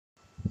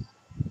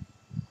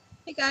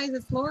Hey guys,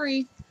 it's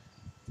Lori.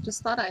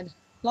 Just thought I'd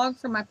vlog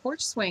from my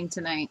porch swing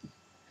tonight.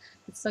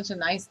 It's such a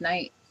nice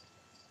night,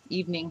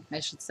 evening I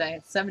should say.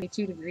 It's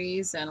 72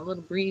 degrees and a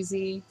little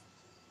breezy.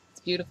 It's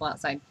beautiful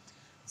outside.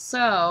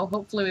 So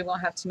hopefully we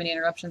won't have too many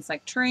interruptions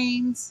like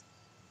trains.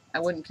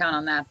 I wouldn't count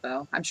on that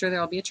though. I'm sure there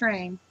will be a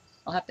train.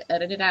 I'll have to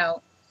edit it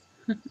out.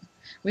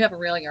 We have a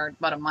rail yard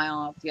about a mile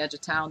off the edge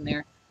of town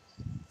there.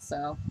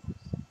 So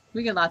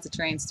we get lots of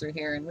trains through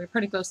here and we're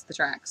pretty close to the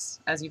tracks,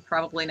 as you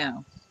probably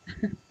know.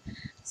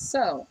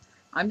 So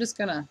I'm just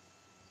gonna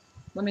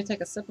let me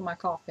take a sip of my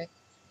coffee.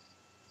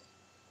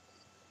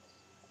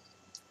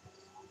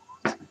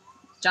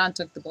 John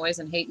took the boys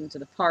and Hayden to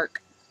the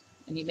park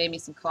and he made me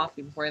some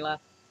coffee before he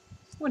left.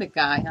 What a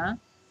guy, huh?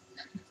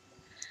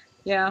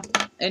 Yeah,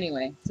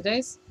 anyway,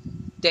 today's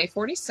day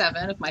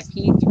 47 of my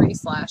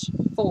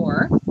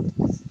P3/4.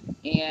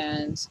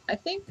 And I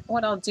think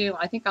what I'll do,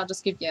 I think I'll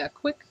just give you a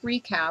quick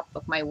recap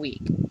of my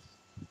week,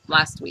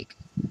 last week.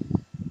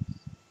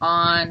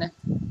 On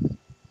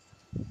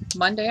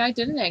Monday, I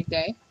did an egg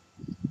day,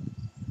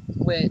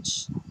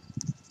 which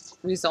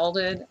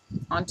resulted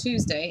on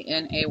Tuesday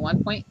in a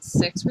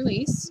 1.6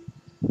 release.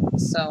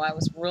 So I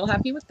was real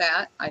happy with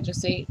that. I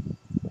just ate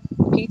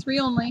P3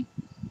 only.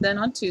 Then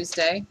on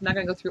Tuesday, I'm not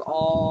going to go through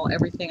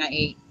everything I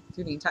ate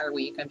through the entire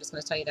week. I'm just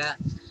going to tell you that.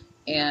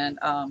 And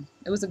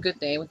it was a good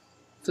day with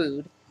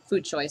food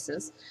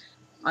choices.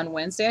 On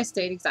Wednesday, I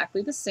stayed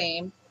exactly the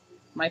same.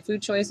 My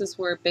food choices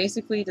were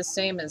basically the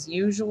same as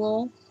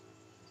usual.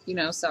 You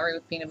know, celery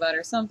with peanut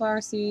butter, sunflower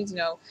seeds, you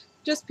know,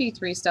 just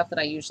P3 stuff that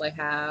I usually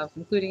have,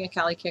 including a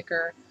Cali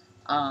kicker.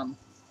 I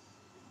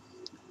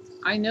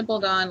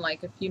nibbled on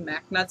like a few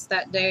mac nuts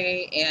that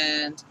day,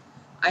 and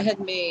I had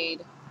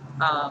made,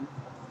 I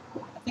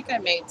think I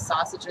made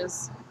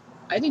sausages.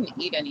 I didn't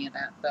eat any of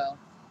that though.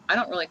 I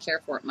don't really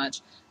care for it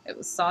much. It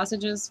was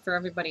sausages for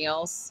everybody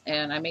else,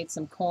 and I made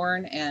some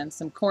corn and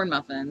some corn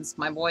muffins.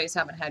 My boys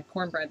haven't had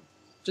cornbread,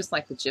 just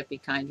like the Jiffy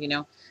kind, you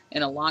know,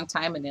 in a long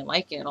time, and they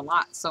like it a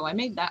lot. So I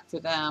made that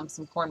for them,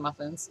 some corn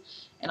muffins.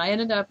 And I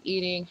ended up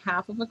eating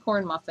half of a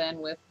corn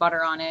muffin with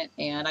butter on it,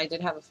 and I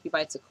did have a few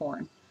bites of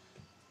corn.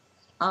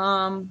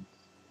 Then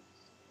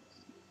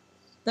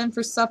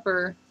for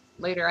supper,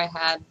 later I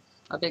had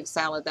a big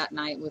salad that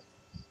night with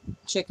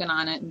chicken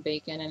on it and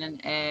bacon and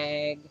an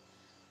egg.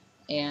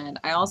 And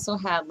I also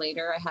had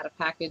later, I had a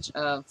package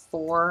of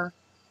 4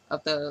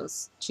 of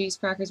those cheese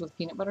crackers with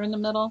peanut butter in the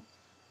middle.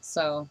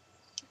 So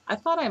I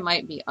thought I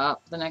might be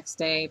up the next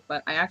day,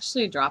 but I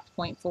actually dropped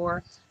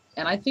 0.4.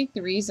 And I think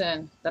the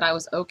reason that I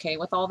was okay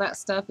with all that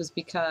stuff is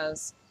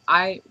because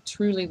I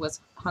truly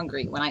was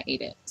hungry when I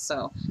ate it.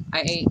 So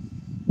I ate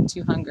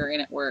to hunger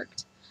and it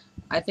worked.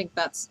 I think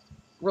that's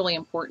really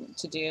important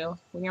to do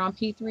when you're on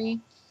P3,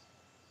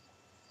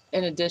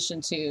 in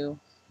addition to,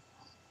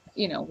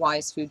 you know,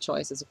 wise food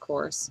choices, of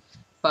course.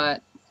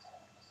 But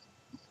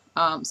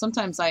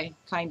sometimes I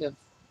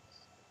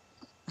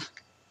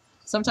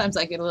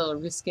get a little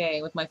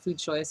risque with my food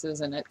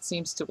choices, and it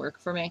seems to work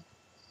for me.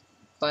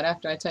 But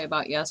after I tell you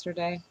about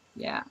yesterday,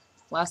 yeah,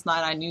 last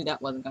night I knew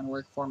that wasn't going to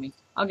work for me.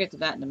 I'll get to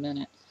that in a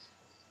minute.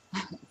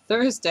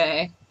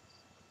 Thursday,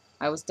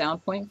 I was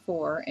down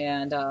 0.4,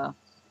 and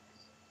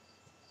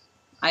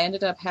I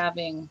ended up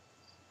having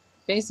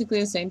basically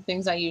the same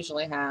things I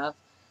usually have.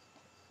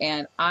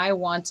 And I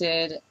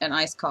wanted an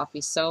iced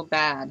coffee so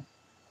bad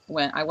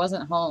when I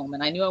wasn't home,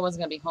 and I knew I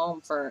wasn't going to be home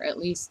for at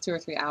least 2 or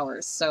 3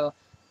 hours. So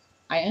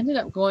I ended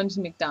up going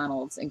to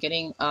McDonald's and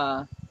getting,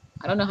 I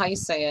don't know how you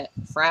say it,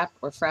 frappe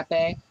or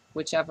frappe,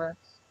 whichever.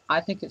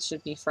 I think it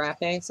should be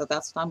frappe, so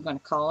that's what I'm going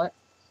to call it.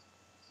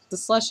 The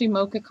slushy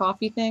mocha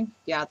coffee thing,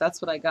 yeah,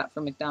 that's what I got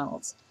from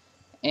McDonald's.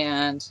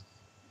 And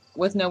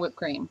with no whipped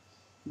cream.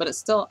 But it's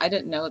still, I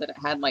didn't know that it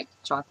had like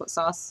chocolate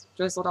sauce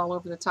drizzled all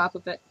over the top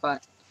of it,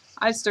 but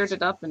I stirred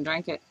it up and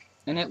drank it,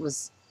 and it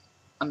was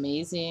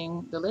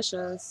amazing,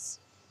 delicious.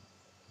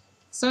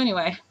 So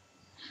anyway,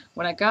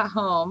 when I got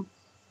home,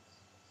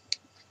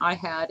 I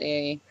had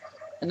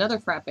another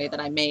frappe that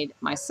I made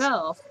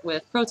myself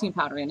with protein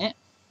powder in it.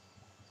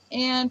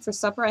 And for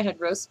supper, I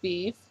had roast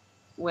beef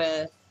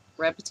with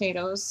red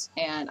potatoes,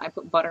 and I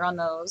put butter on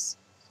those.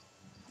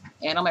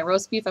 And on my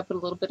roast beef, I put a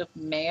little bit of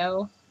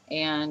mayo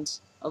and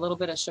a little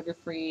bit of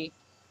sugar-free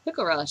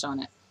pickle relish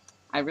on it.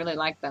 I really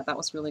liked that. That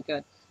was really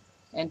good.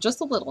 And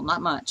just a little,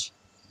 not much.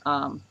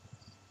 I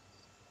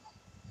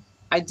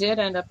did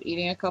end up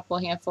eating a couple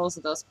of handfuls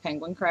of those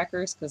penguin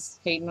crackers because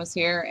Hayden was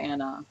here,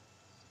 and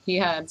he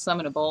had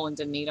some in a bowl and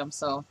didn't eat them,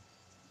 so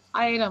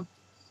I ate them.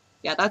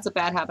 Yeah, that's a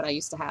bad habit I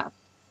used to have.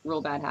 Real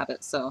bad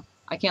habit, so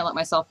I can't let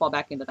myself fall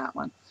back into that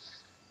one.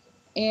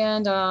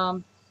 And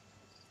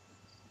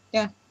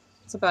yeah,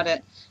 that's about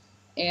it.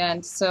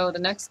 And so the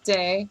next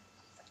day,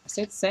 I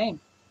stayed the same.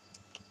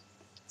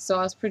 So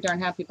I was pretty darn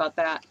happy about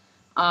that.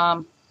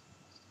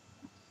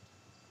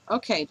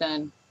 Okay,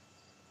 then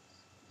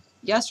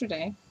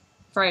yesterday,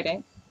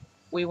 Friday,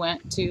 we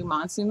went to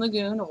Monsoon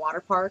Lagoon, a water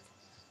park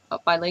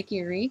up by Lake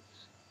Erie,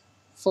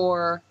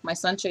 for my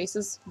son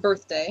Chase's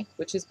birthday,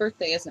 which his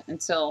birthday isn't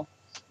until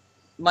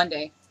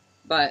Monday,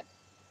 but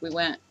we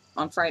went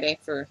on Friday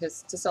to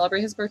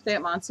celebrate his birthday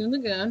at Monsoon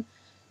Lagoon,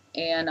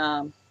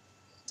 and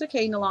took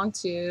Hayden along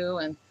too,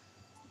 and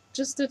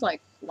just did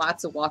like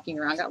lots of walking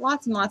around, got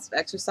lots and lots of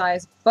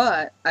exercise.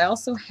 But I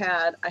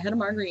had a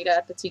margarita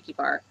at the Tiki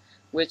Bar,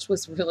 which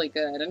was really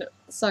good, and the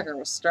sucker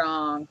was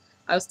strong.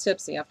 I was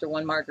tipsy after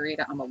one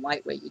margarita. I'm a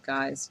lightweight, you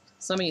guys.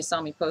 Some of you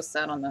saw me post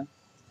that on the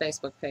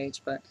Facebook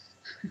page, but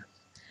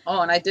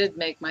oh, and I did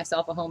make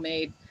myself a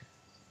homemade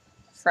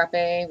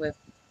frappe with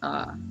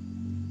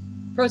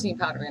protein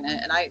powder in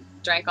it, and I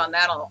drank on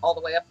that all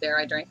the way up there.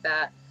 I drank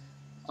that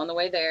on the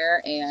way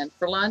there, and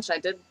for lunch I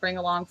did bring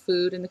along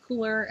food in the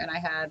cooler, and I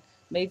had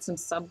made some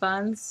sub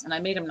buns, and I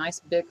made them nice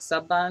big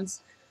sub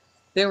buns.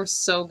 They were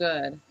so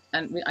good,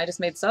 and I just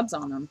made subs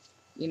on them.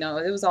 You know,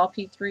 it was all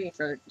P3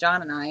 for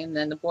John and I, and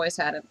then the boys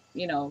had it,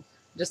 you know,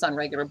 just on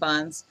regular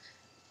buns.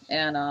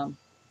 And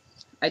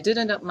I did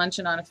end up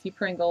munching on a few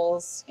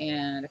Pringles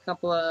and a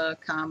couple of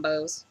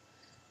combos,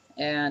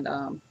 and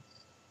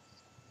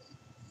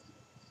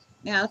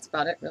yeah, that's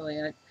about it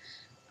really.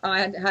 I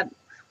had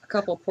a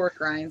couple of pork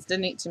rinds,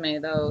 didn't eat too many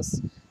of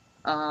those.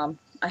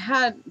 I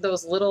had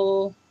those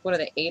little, what are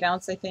they,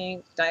 8-ounce, I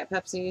think, Diet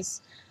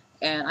Pepsis,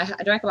 and I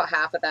drank about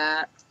half of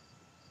that,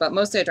 but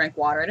mostly I drank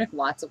water. I drank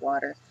lots of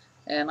water.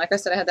 And like I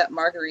said, I had that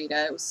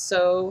margarita. It was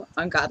so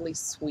ungodly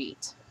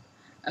sweet.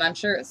 And I'm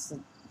sure it's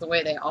the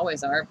way they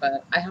always are,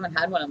 but I haven't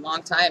had one in a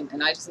long time,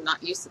 and I just am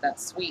not used to that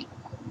sweet.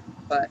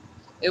 But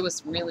it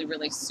was really,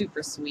 really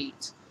super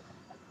sweet.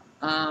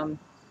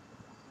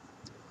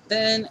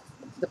 Then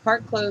the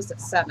park closed at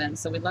 7,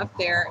 so we left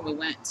there and we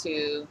went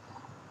to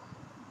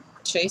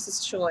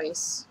Chase's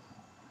Choice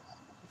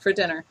for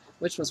dinner,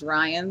 which was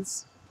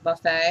Ryan's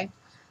buffet.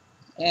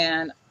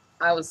 And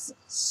I was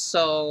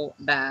so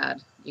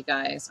bad, you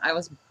guys. I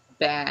was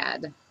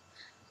bad.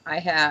 I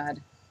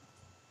had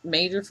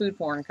major food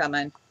porn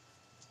coming.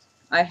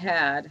 I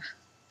had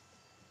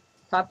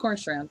popcorn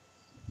shrimp,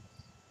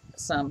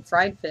 some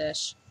fried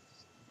fish.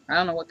 I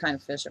don't know what kind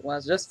of fish it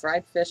was, just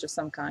fried fish of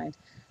some kind.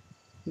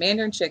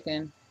 Mandarin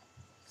chicken,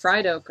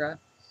 fried okra.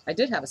 I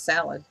did have a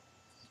salad.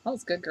 I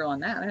was a good girl on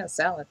that. I had a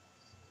salad.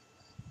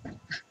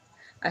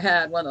 I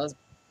had one of those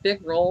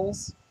big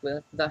rolls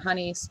with the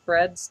honey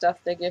spread stuff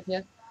they give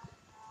you.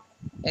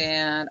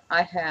 And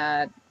I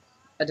had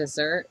a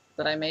dessert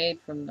that I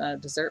made from the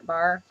dessert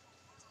bar.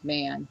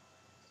 Man,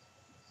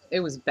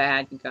 it was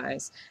bad, you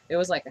guys. It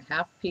was like a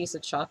half piece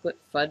of chocolate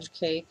fudge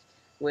cake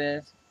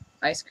with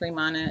ice cream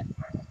on it,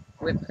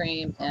 whipped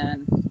cream,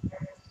 and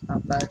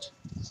fudge.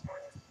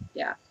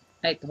 Yeah,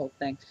 I ate the whole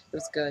thing. It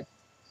was good.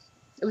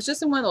 It was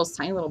just in one of those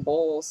tiny little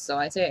bowls, so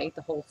I'd say I ate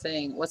the whole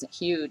thing. It wasn't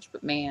huge,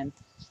 but man,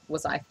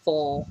 was I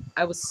full.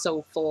 I was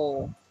so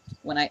full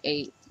when I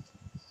ate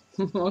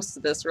most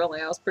of this, really.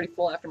 I was pretty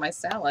full after my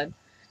salad.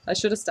 I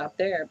should have stopped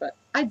there, but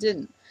I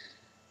didn't.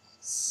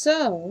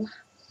 So,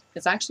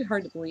 it's actually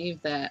hard to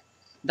believe that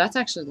that's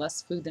actually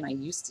less food than I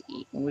used to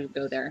eat when we would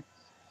go there.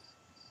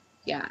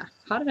 Yeah,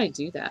 how did I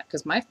do that?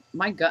 Because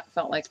my gut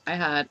felt like I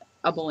had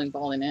a bowling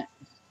ball in it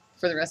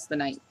for the rest of the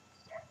night.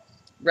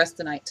 Rest of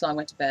the night till I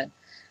went to bed.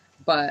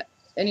 But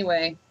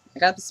anyway, I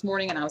got up this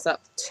morning and I was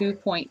up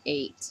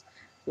 2.8,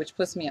 which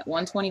puts me at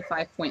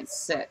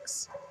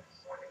 125.6.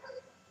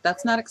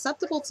 That's not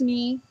acceptable to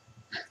me.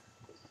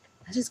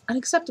 That is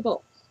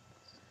unacceptable.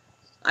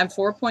 I'm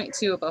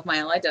 4.2 above my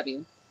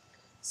LIW.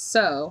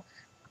 So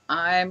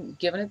I'm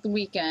giving it the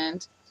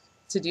weekend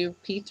to do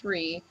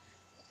P3.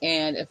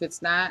 And if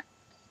it's not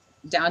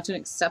down to an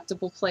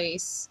acceptable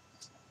place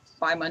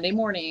by Monday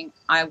morning,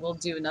 I will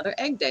do another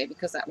egg day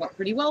because that went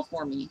pretty well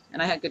for me.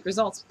 And I had good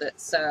results with it.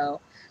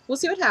 So we'll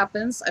see what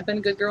happens. I've been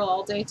a good girl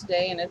all day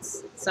today, and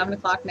it's 7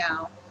 o'clock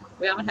now.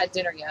 We haven't had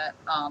dinner yet.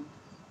 I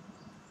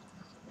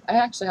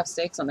actually have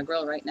steaks on the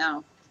grill right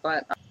now.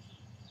 But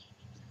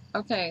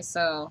okay,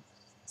 so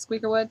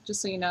Squeakerwood,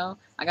 just so you know,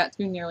 I got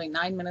through nearly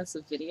 9 minutes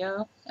of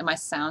video and my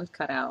sound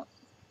cut out.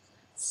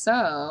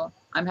 So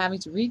I'm having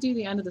to redo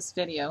the end of this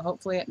video.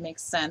 Hopefully it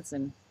makes sense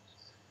and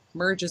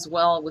merges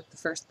well with the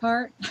first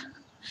part.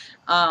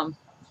 I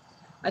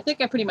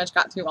think I pretty much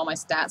got through all my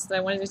stats that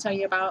I wanted to tell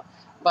you about,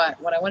 but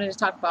what I wanted to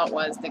talk about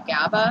was the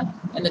GABA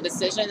and the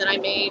decision that I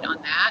made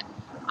on that.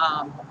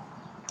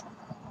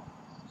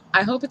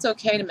 I hope it's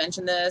okay to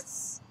mention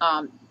this.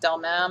 Del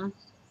Mem,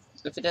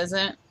 if it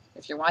isn't,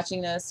 if you're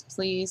watching this,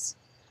 please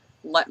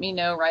let me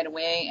know right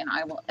away and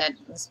I will edit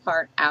this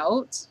part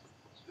out.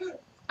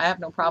 I have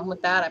no problem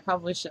with that. I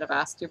probably should have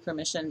asked your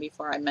permission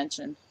before I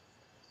mentioned,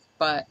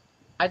 but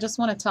I just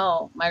want to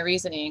tell my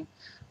reasoning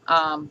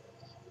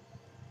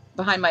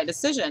behind my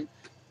decision.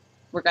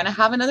 We're going to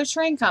have another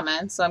train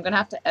coming, so I'm going to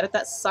have to edit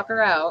that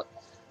sucker out.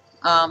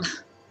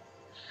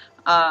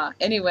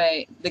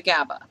 Anyway, the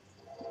GABA.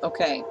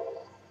 Okay.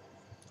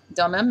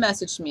 Del Mem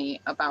messaged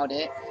me about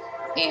it,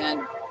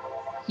 and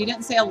he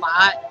didn't say a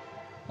lot.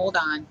 Hold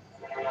on.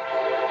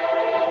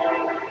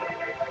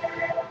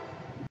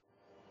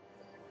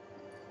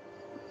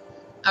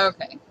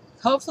 Okay.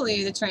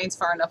 Hopefully the train's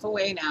far enough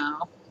away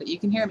now that you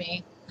can hear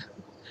me.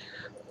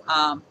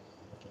 I'm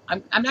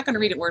not going to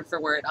read it word for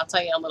word. I'll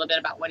tell you a little bit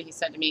about what he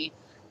said to me.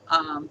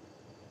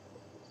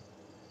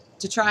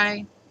 to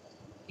try.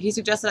 He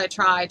suggested I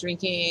try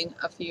drinking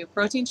a few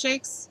protein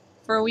shakes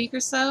for a week or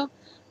so.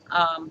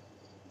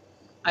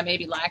 I may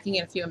be lacking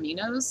in a few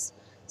aminos,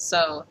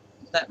 so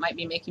that might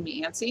be making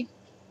me antsy.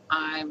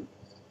 I'm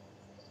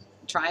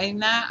trying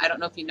that. I don't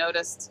know if you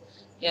noticed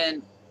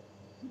in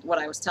what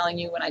I was telling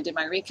you when I did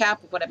my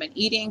recap of what I've been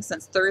eating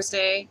since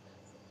Thursday.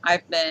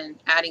 I've been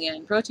adding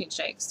in protein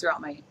shakes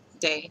throughout my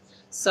day.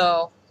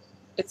 So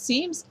it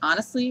seems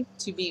honestly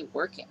to be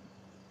working.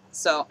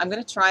 So I'm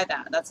going to try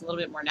that. That's a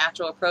little bit more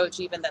natural approach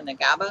even than the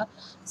GABA.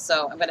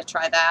 So I'm going to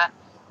try that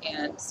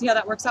and see how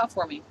that works out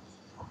for me.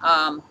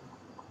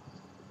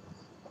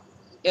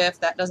 If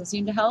that doesn't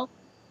seem to help,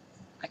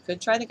 I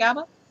could try the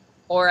GABA,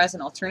 or as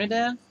an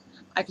alternative,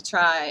 I could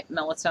try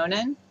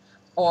melatonin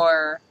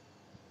or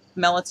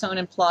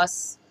melatonin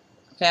plus,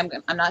 okay,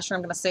 I'm not sure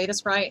I'm going to say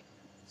this right,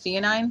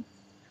 theanine.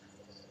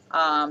 You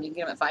can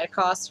get them at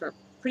Vitacost for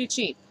pretty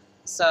cheap.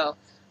 So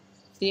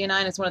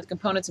theanine is one of the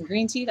components in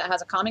green tea that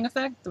has a calming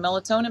effect. The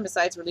melatonin,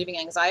 besides relieving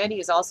anxiety,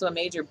 is also a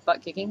major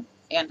butt-kicking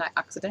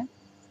antioxidant.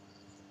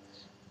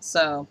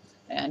 So,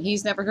 and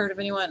he's never heard of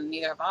anyone, and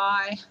neither have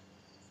I,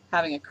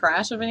 having a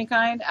crash of any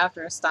kind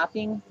after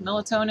stopping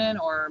melatonin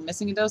or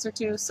missing a dose or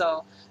two.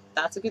 So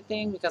that's a good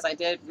thing, because I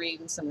did read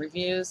in some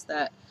reviews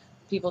that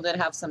people did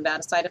have some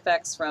bad side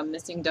effects from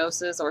missing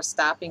doses or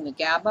stopping the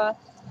GABA.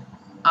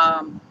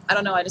 I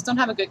don't know. I just don't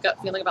have a good gut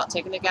feeling about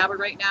taking the GABA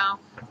right now.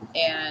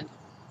 And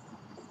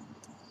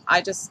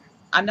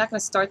I'm not going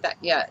to start that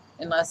yet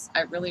unless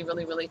I really,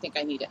 really, really think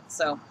I need it.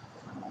 So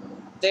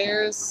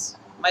there's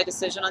my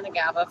decision on the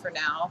GABA for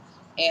now.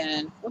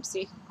 And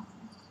whoopsie.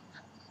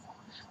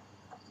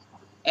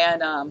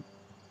 And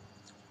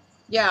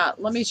yeah,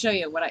 let me show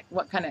you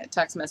what kind of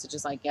text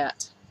messages I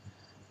get.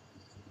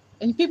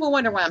 And people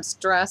wonder why I'm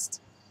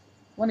stressed.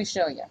 Let me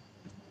show you.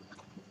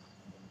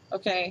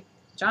 Okay,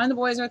 John and the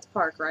boys are at the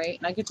park, right?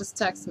 And I get this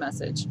text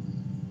message.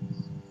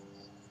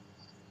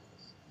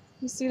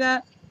 You see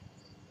that?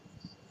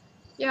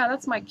 Yeah,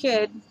 that's my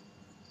kid.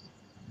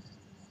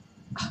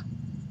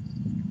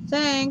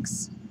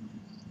 Thanks.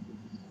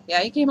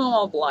 Yeah, he came home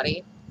all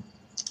bloody.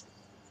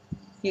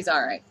 He's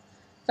all right.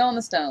 Fell in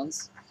the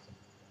stones.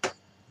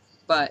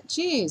 But,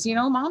 geez, you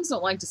know, moms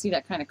don't like to see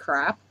that kind of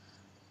crap.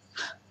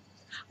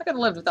 I could have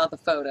lived without the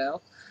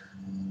photo.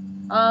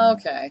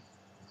 Okay.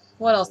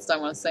 What else did I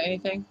want to say?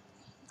 Anything?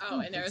 Oh,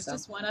 and there's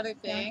just one other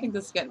thing. Yeah, I think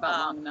this is getting about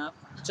long enough.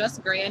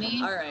 Just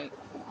Granny. All right.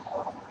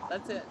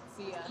 That's it.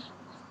 See ya.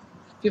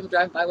 People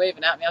driving by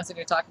waving at me. I was sitting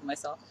here talking to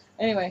myself.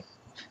 Anyway,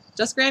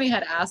 Just Granny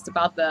had asked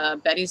about the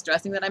Betty's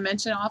dressing that I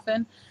mention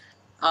often.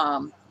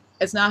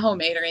 It's not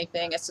homemade or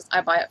anything. It's just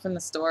I buy it from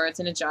the store. It's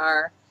in a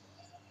jar.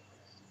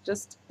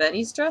 Just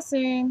Betty's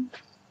dressing.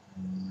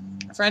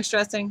 French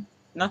dressing.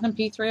 Nothing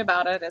P3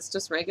 about it. It's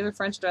just regular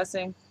French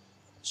dressing.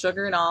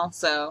 Sugar and all.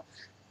 So,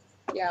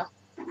 yeah.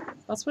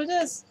 That's what it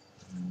is.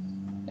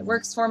 It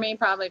works for me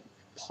probably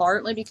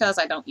partly because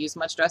I don't use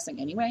much dressing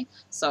anyway.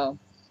 So,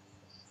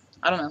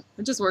 I don't know.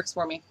 It just works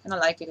for me. And I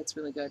like it. It's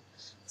really good.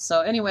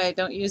 So, anyway,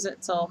 don't use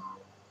it till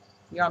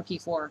you're on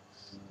P4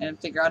 and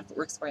figure out if it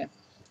works for you.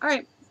 All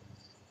right.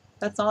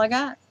 That's all I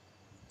got.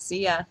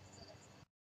 See ya.